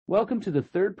Welcome to the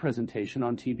third presentation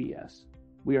on TBS.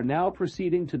 We are now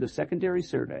proceeding to the secondary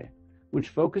survey, which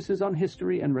focuses on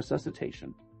history and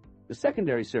resuscitation. The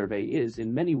secondary survey is,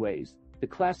 in many ways, the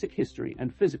classic history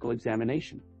and physical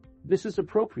examination. This is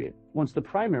appropriate once the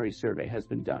primary survey has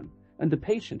been done and the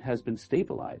patient has been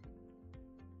stabilized.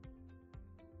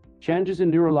 Changes in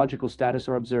neurological status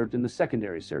are observed in the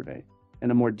secondary survey,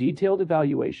 and a more detailed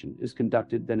evaluation is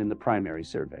conducted than in the primary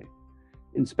survey.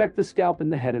 Inspect the scalp and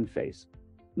the head and face.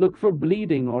 Look for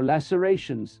bleeding or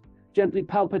lacerations. Gently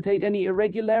palpate any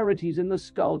irregularities in the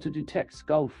skull to detect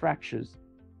skull fractures.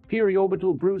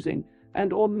 Periorbital bruising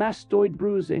and/or mastoid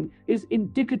bruising is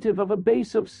indicative of a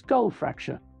base of skull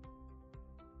fracture.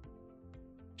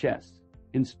 Chest.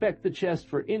 Inspect the chest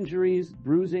for injuries,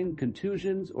 bruising,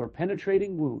 contusions, or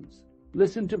penetrating wounds.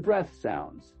 Listen to breath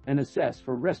sounds and assess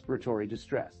for respiratory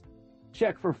distress.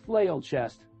 Check for flail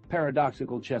chest,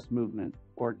 paradoxical chest movement,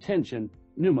 or tension,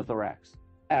 pneumothorax.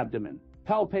 Abdomen.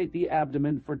 Palpate the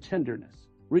abdomen for tenderness,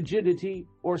 rigidity,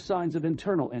 or signs of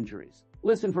internal injuries.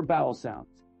 Listen for bowel sounds.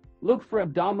 Look for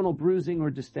abdominal bruising or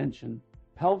distension.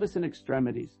 Pelvis and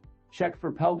extremities. Check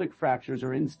for pelvic fractures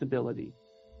or instability.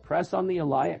 Press on the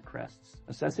iliac crests,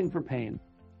 assessing for pain.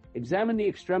 Examine the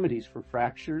extremities for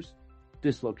fractures,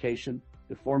 dislocation,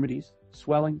 deformities,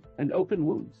 swelling, and open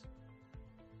wounds.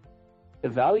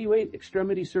 Evaluate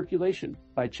extremity circulation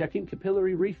by checking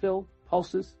capillary refill,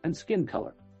 pulses, and skin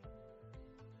color.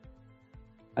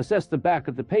 Assess the back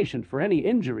of the patient for any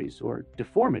injuries or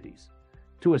deformities.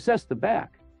 To assess the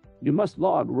back, you must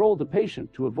roll the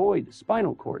patient to avoid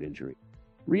spinal cord injury.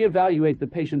 Reevaluate the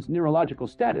patient's neurological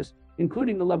status,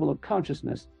 including the level of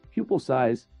consciousness, pupil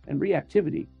size and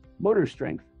reactivity, motor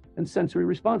strength, and sensory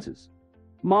responses.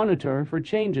 Monitor for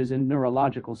changes in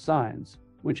neurological signs,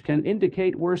 which can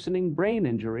indicate worsening brain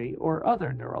injury or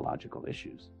other neurological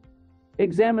issues.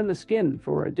 Examine the skin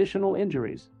for additional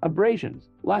injuries, abrasions,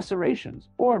 lacerations,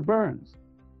 or burns.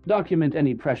 Document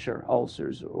any pressure,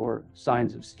 ulcers, or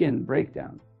signs of skin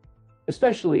breakdown,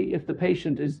 especially if the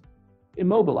patient is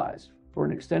immobilized for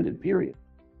an extended period.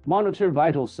 Monitor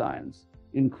vital signs,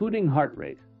 including heart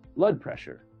rate, blood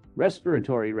pressure,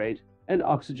 respiratory rate, and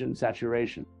oxygen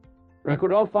saturation.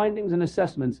 Record all findings and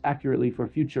assessments accurately for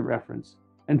future reference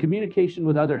and communication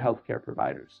with other healthcare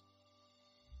providers.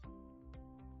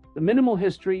 The minimal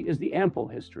history is the ample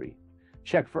history.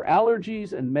 Check for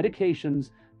allergies and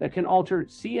medications that can alter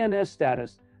CNS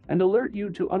status and alert you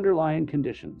to underlying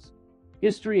conditions.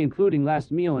 History including last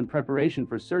meal and preparation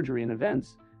for surgery and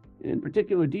events, in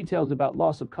particular details about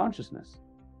loss of consciousness.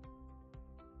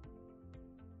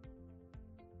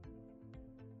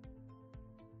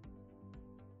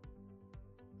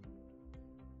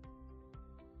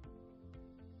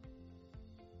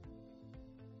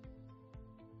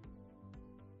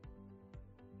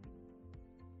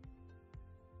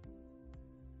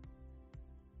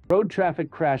 Road traffic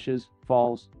crashes,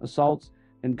 falls, assaults,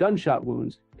 and gunshot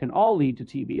wounds can all lead to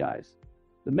TBIs.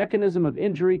 The mechanism of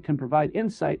injury can provide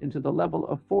insight into the level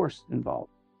of force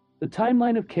involved. The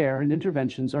timeline of care and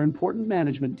interventions are important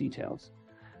management details.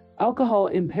 Alcohol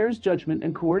impairs judgment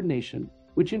and coordination,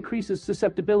 which increases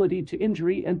susceptibility to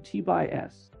injury and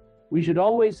TBIs. We should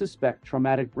always suspect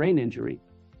traumatic brain injury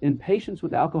in patients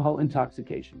with alcohol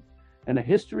intoxication and a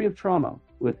history of trauma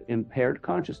with impaired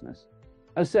consciousness.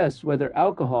 Assess whether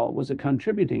alcohol was a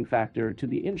contributing factor to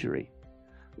the injury.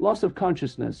 Loss of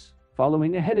consciousness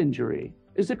following a head injury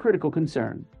is a critical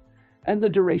concern, and the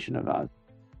duration of it.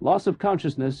 Loss of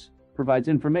consciousness provides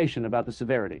information about the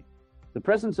severity. The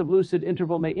presence of lucid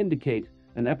interval may indicate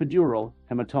an epidural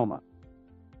hematoma.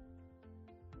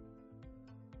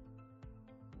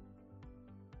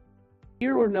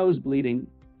 Ear or nose bleeding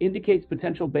indicates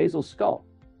potential basal skull.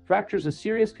 Fractures a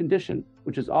serious condition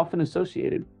which is often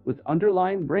associated with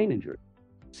underlying brain injury.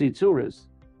 Caesuras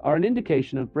are an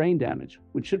indication of brain damage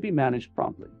which should be managed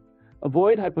promptly.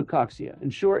 Avoid hypoxia,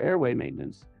 ensure airway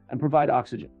maintenance, and provide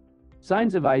oxygen.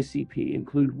 Signs of ICP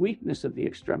include weakness of the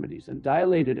extremities and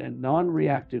dilated and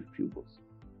non-reactive pupils.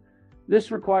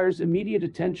 This requires immediate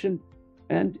attention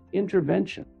and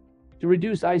intervention. To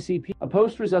reduce ICP, a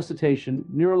post-resuscitation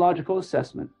neurological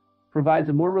assessment provides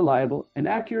a more reliable and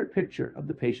accurate picture of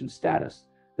the patient's status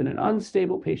than an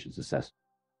unstable patient's assessment.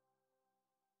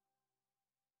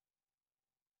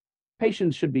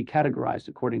 Patients should be categorized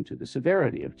according to the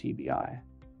severity of TBI.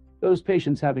 Those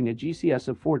patients having a GCS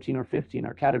of 14 or 15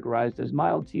 are categorized as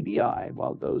mild TBI,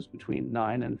 while those between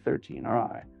 9 and 13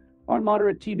 are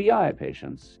moderate TBI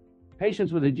patients.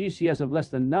 Patients with a GCS of less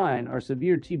than 9 are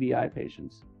severe TBI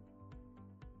patients.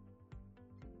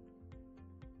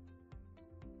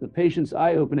 The patient's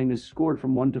eye opening is scored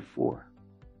from 1 to 4.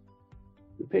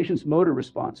 The patient's motor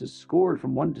response is scored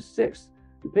from 1 to 6.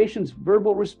 The patient's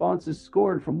verbal response is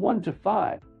scored from 1 to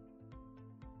 5.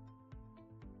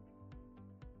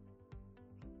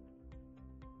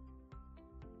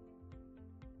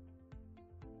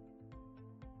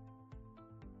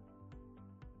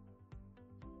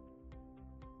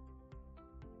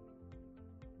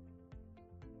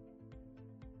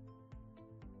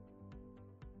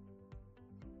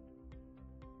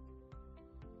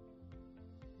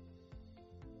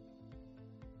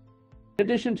 In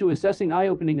addition to assessing eye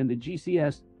opening in the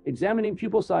GCS, examining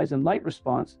pupil size and light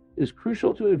response is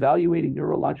crucial to evaluating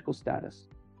neurological status.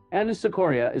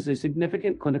 Anisocoria is a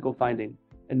significant clinical finding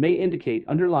and may indicate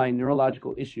underlying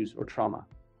neurological issues or trauma.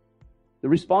 The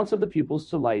response of the pupils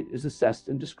to light is assessed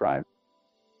and described.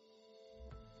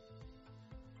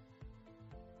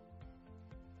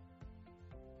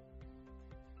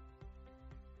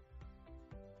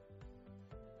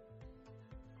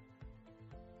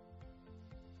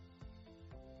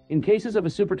 In cases of a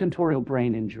supratentorial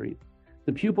brain injury,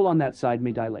 the pupil on that side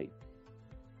may dilate.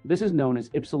 This is known as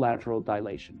ipsilateral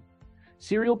dilation.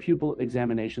 Serial pupil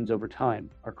examinations over time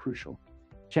are crucial.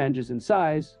 Changes in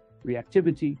size,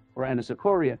 reactivity, or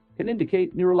anisocoria can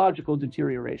indicate neurological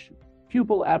deterioration.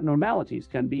 Pupil abnormalities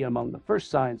can be among the first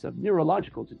signs of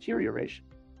neurological deterioration.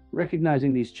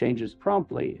 Recognizing these changes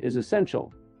promptly is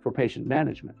essential for patient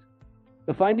management.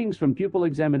 The findings from pupil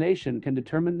examination can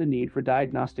determine the need for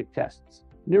diagnostic tests,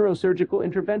 neurosurgical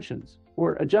interventions,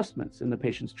 or adjustments in the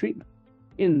patient's treatment.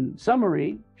 In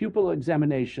summary, pupil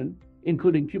examination,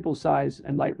 including pupil size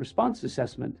and light response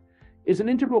assessment, is an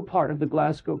integral part of the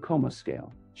Glasgow Coma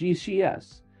Scale,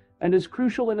 GCS, and is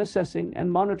crucial in assessing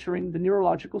and monitoring the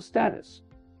neurological status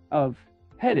of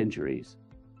head injuries.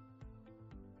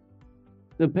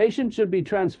 The patient should be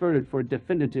transferred for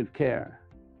definitive care.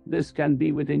 This can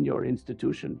be within your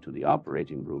institution to the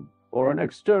operating room or an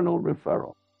external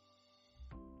referral.